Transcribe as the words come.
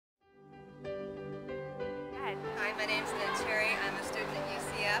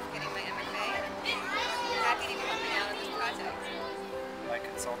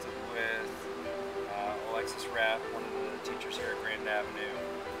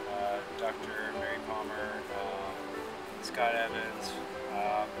Scott Evans,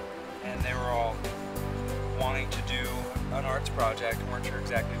 and they were all wanting to do an arts project and weren't sure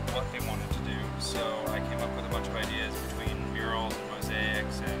exactly what they wanted to do. So I came up with a bunch of ideas between murals and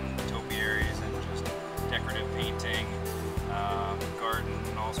mosaics and topiaries and just decorative painting, garden,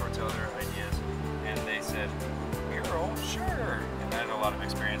 and all sorts of other ideas. And they said, mural? Sure. And I had a lot of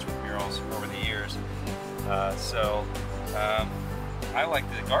experience with murals over the years. I like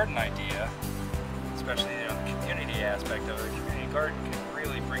the garden idea, especially the community aspect of it. The community garden can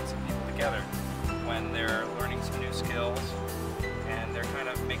really bring some people together when they're learning some new skills and they're kind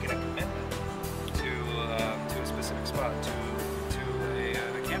of making a commitment to a specific spot, to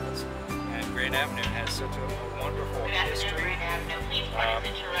a campus. And Grand Avenue has such a wonderful history.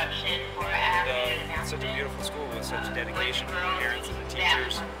 It's such a beautiful school with such dedication from the parents and the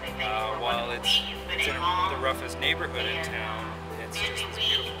teachers. While it's in the roughest neighborhood in town, it's just a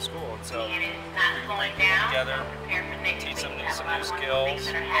beautiful school. And so bring people together, teach them some new skills,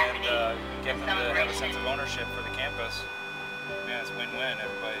 and get them to have a sense of ownership for the campus. Yeah, it's win-win.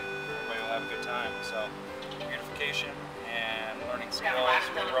 Everybody will have a good time. So beautification and learning skills,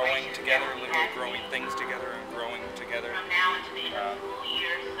 growing together, literally growing things together and growing together.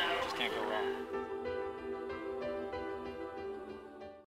 Just can't go wrong.